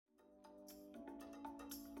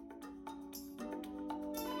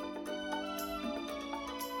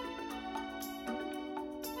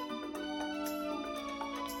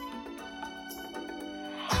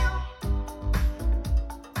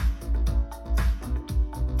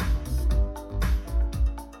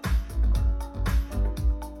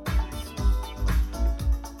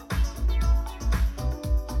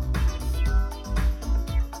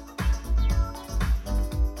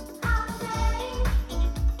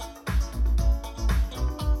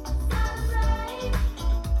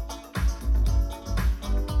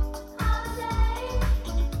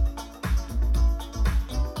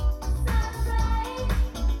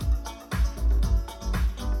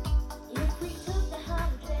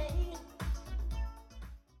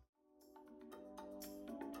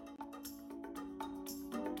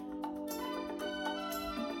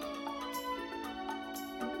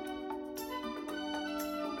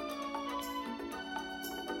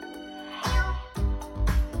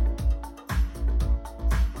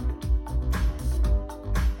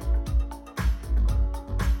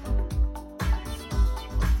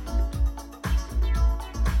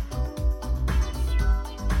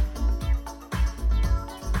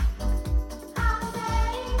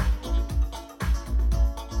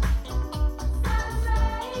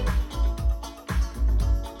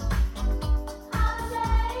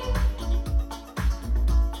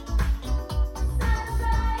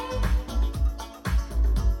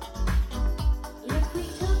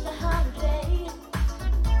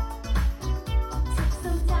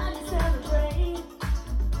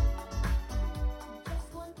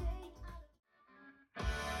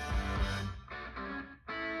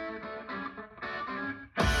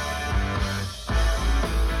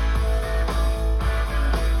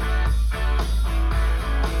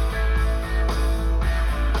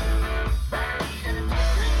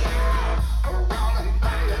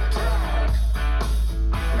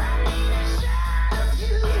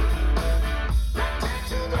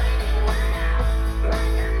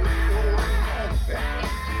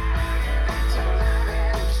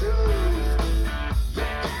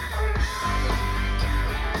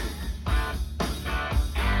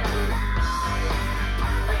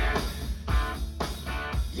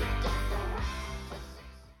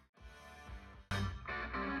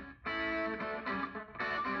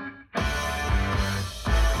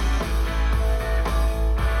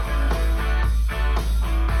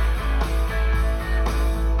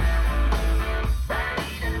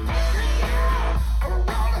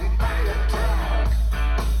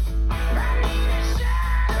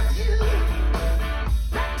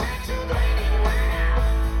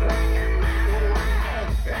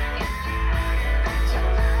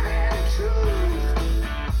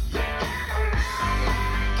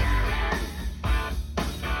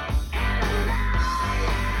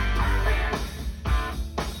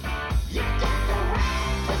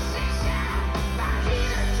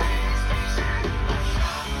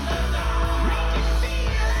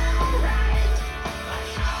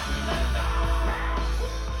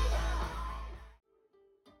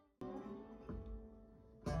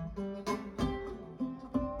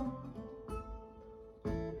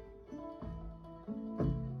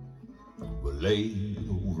Well, late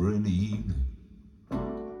over in the evening, I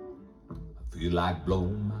feel like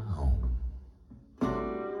blowing my horn.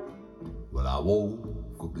 Well, I woke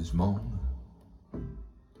up this morning,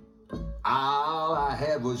 all I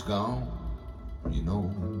had was gone, you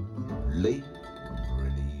know, late over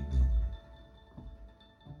in the evening.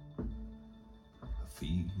 I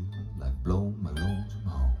feel like blowing my lonesome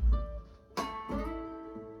horn.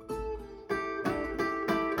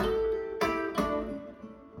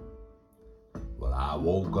 Well, I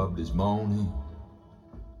woke up this morning,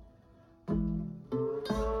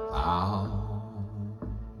 all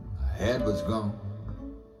I had was gone.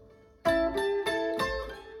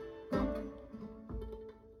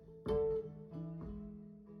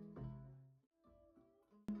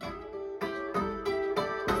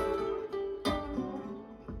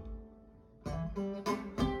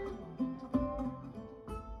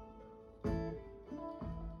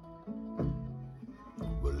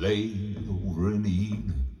 Well, late over in the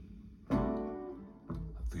evening, I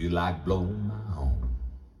feel like blowing my horn.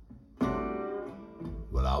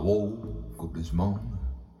 Well, I woke up this morning,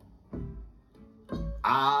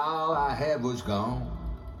 all I had was gone,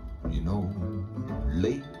 you know,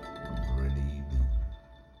 late over in the evening.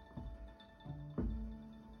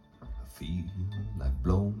 I feel like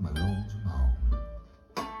blowing my lonesome horn.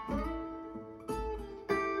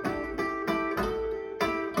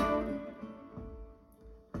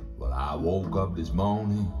 Well, I woke up this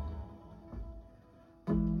morning,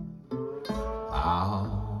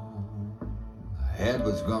 all I had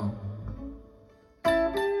was gone.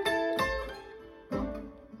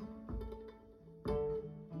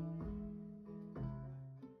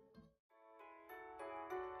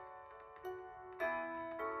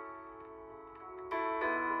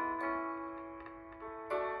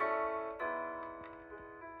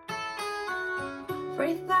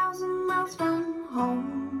 $3,000 miles from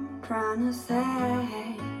home, trying to say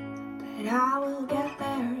that I will get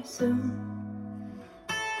there soon.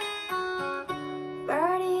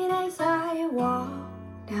 30 days I walk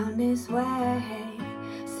down this way,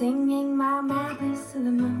 singing my madness to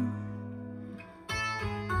the moon.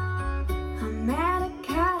 I met a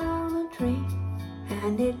cat on a tree,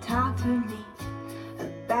 and it talked to me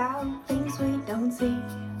about things we don't see.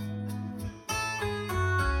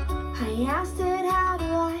 I asked it, how do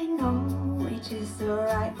I know which is the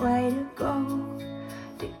right way to go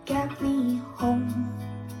to get me home?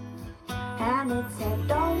 And it said,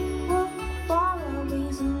 don't look for a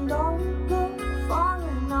reason, don't look for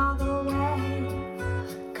another way,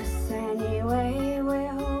 'cause anyway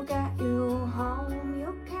we'll get you home.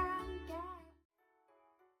 You can't get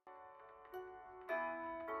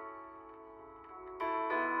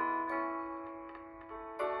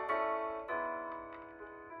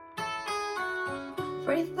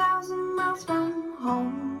 $3,000 miles from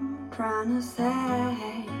home, trying to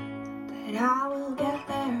say that I will get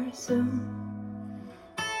there soon.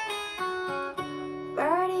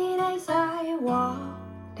 30 days I walk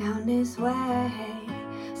down this way,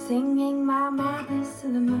 singing my madness to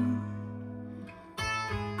the moon.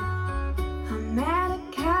 I met a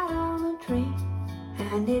cat on a tree,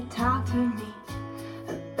 and it talked to me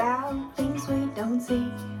about things we don't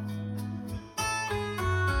see.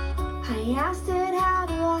 I asked it, how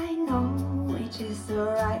do I know which is the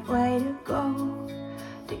right way to go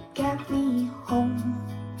to get me home?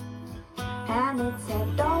 And it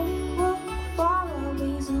said, don't look for a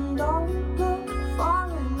reason, don't look for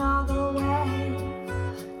another way,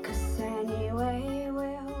 'cause anyway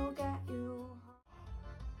we'll get you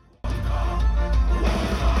home.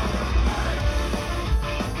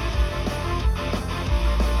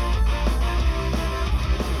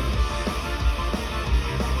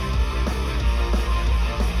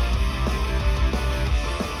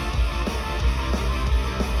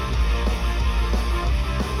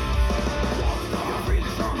 Really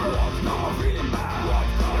strong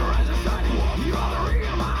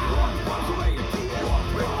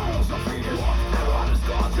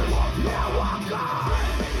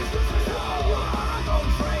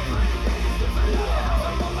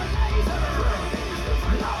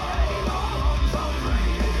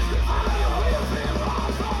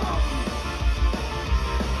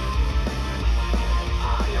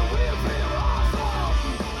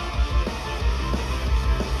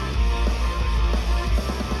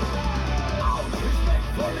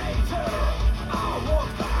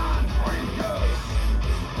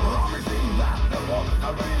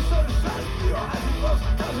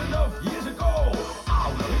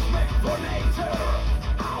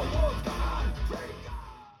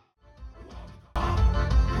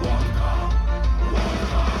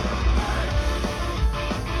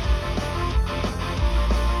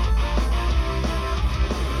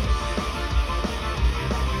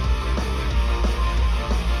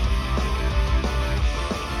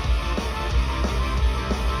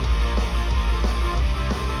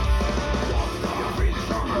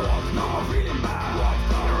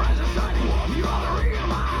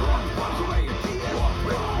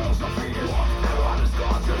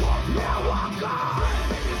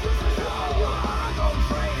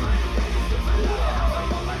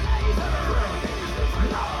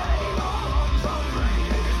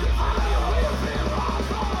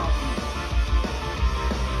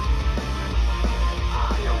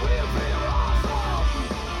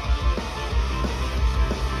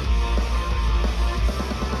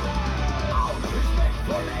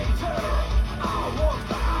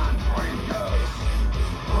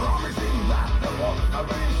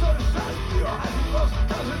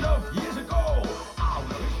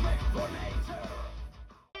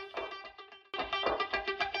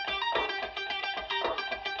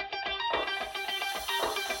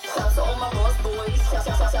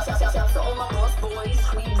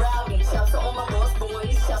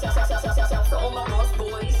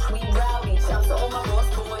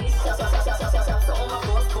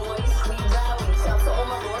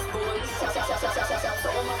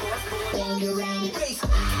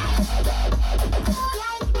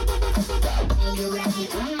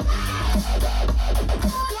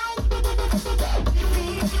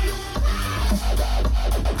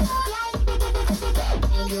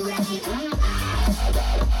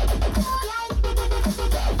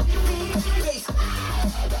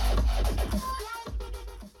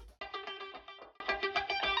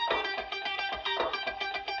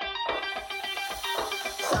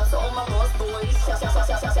boys. Shout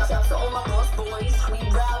to all my boss boys. We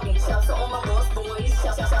rowdy. Shout to all my boss boys.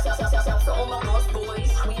 Shout to all my boss